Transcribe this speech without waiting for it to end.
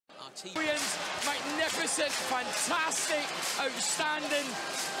Magnificent, fantastic, outstanding,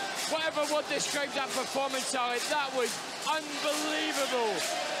 whatever word describes that performance, Ali, that was unbelievable.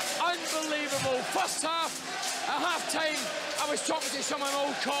 Unbelievable. First half, at half-time, I was talking to some of my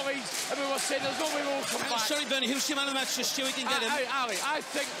old colleagues and we were saying there's no way we'll come back. Sorry, Bernie, who's your man of the match so Stewie can get him? Ali, I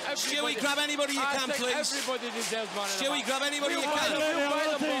think everybody... Stewie, grab anybody you can, please. Everybody deserves man of the match. Stewie, grab anybody you can.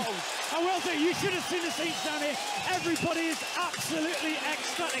 I will do. You should have seen the seats down here. Everybody is absolutely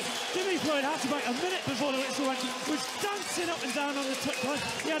ecstatic. Jimmy Floyd, had about a minute before the whistle went, was dancing up and down on the touchline.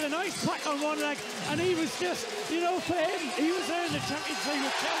 He had a nice pack on one leg, and he was just, you know, for him, he was there in the Champions League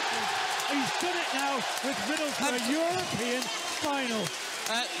with Chelsea. He's done it now with Middlesbrough, European final.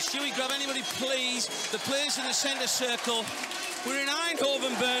 Stewie, grab anybody, please. The players in the centre circle. We're in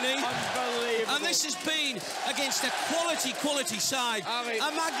Eindhoven, Bernie. Unbelievable. And this has been against a quality side.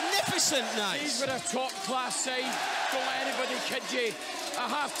 A magnificent night. These were a top-class side. Don't let anybody kid you. At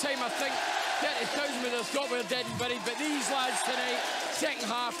half-time, I think 30,000 would have thought we were dead and buried, but these lads tonight, second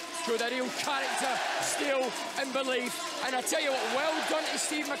half, showed a real character, skill and belief. And I tell you what, well done to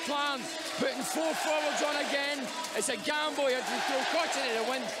Steve McLaren, putting 4 forwards on again. It's a gamble, you have to throw caution to the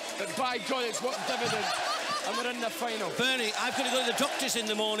wind, but by God, it's worth dividends. And we're in the final. Bernie, I've got to go to the doctors in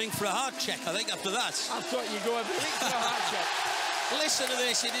the morning for a heart check, I think, after that. I thought you'd go every week for a heart check. Listen to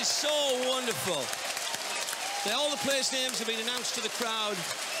this, it is so wonderful. All the players' names have been announced to the crowd.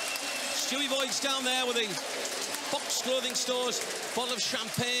 Stewie Boyd's down there with the Fox clothing stores, bottle of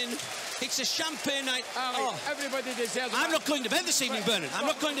champagne. It's a champagne night. Ali, everybody deserves it. I'm not going to bed this evening, Bernard. I'm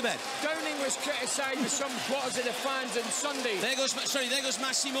not going to bed. Downing was criticised with some quarters of the fans on Sunday. There goes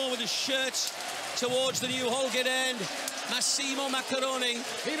Massimo with his shirt towards the new Holgate end. Massimo Macaroni.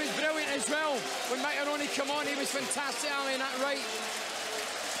 He was brilliant as well. When Macaroni came on, he was fantastic, Ali, and that right.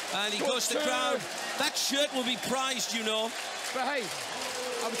 And he goes to the crowd. That shirt will be prized, you know. But hey,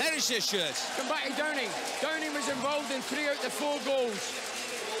 there is his shirt. Come back to Downing. Downing was involved in 3 out of the 4 goals.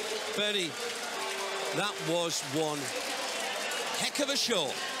 Bernie, that was one heck of a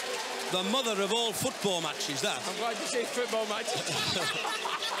show. The mother of all football matches, that. I'm glad you say football matches.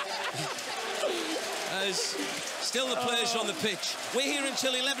 As still the players on the pitch. We're here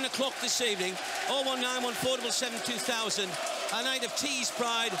until 11 o'clock this evening. 01914772000. A night of Tees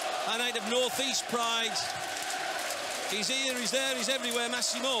pride, a night of North East pride. He's here, he's there, he's everywhere,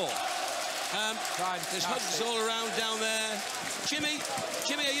 Massimo. There's hugs all around down there. Jimmy,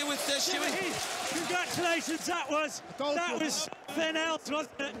 are you with us, Jimmy? Congratulations, that was something else,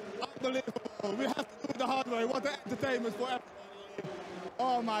 wasn't it? Unbelievable. We have to do the hard way. What an entertainment for everybody.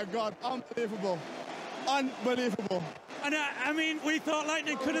 Oh my God, unbelievable. Unbelievable. And I mean, we thought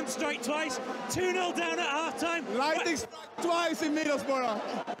Lightning couldn't strike twice. 2-0 down at half-time. Lightning struck twice in Middlesbrough.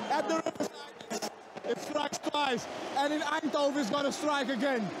 At the Riverside, it strikes twice. And in Eindhoven, it's going to strike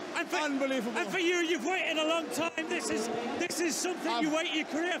again. Unbelievable. And for you, you've waited a long time. This is something you wait your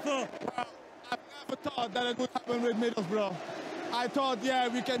career for. I've never thought that it would happen with Middlesbrough. I thought, yeah,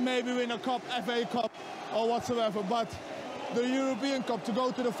 we can maybe win a cup, FA Cup or whatsoever. But the European Cup, to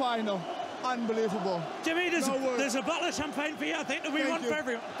go to the final, unbelievable. Jimmy, there's a bottle of champagne for you. I think that we want for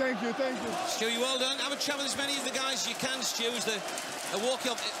everyone. Thank you. Stewie, well done. Have a chat with as many of the guys as you can, Stu, as they walk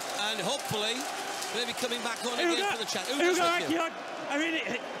up, and hopefully maybe coming back on again for the chat. I mean,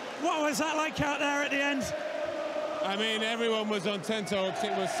 what was that like out there at the end? I mean, everyone was on tenterhooks.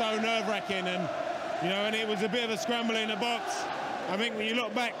 It was so nerve-wracking, and and it was a bit of a scramble in the box. I think when you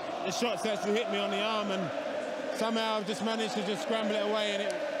look back, the shots actually hit me on the arm, and somehow I've just managed to just scramble it away, and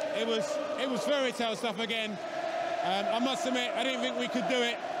it was fairy tale stuff again. I must admit, I didn't think we could do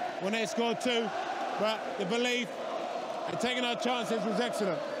it when they scored 2, but the belief and taking our chances was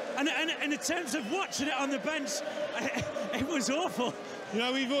excellent. And in terms of watching it on the bench, it was awful. We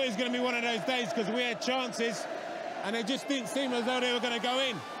thought it was going to be one of those days because we had chances and it just didn't seem as though they were going to go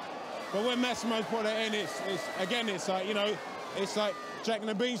in. But when Massimo put it in, it's like, it's like Jack and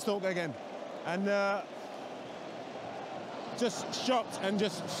the Beanstalk again. And just shocked and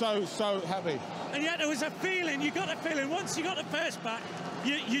just so happy. And yet there was a feeling, you got a feeling, once you got the first back,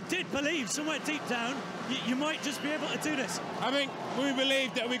 you did believe somewhere deep down you might just be able to do this. I think we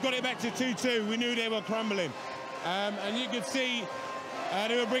believed that we got it back to 2-2. We knew they were crumbling. And you could see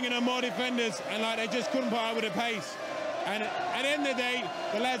they were bringing on more defenders and they just couldn't put up with the pace. And at the end of the day,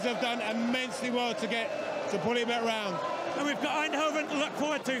 the lads have done immensely well to pull it back round. And we've got Eindhoven to look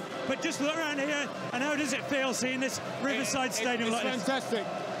forward to, but just look around here and how does it feel seeing this Riverside Stadium like this? It's fantastic.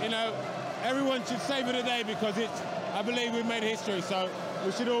 Everyone should savour the day because I believe we've made history, so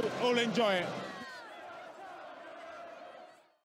we should all enjoy it.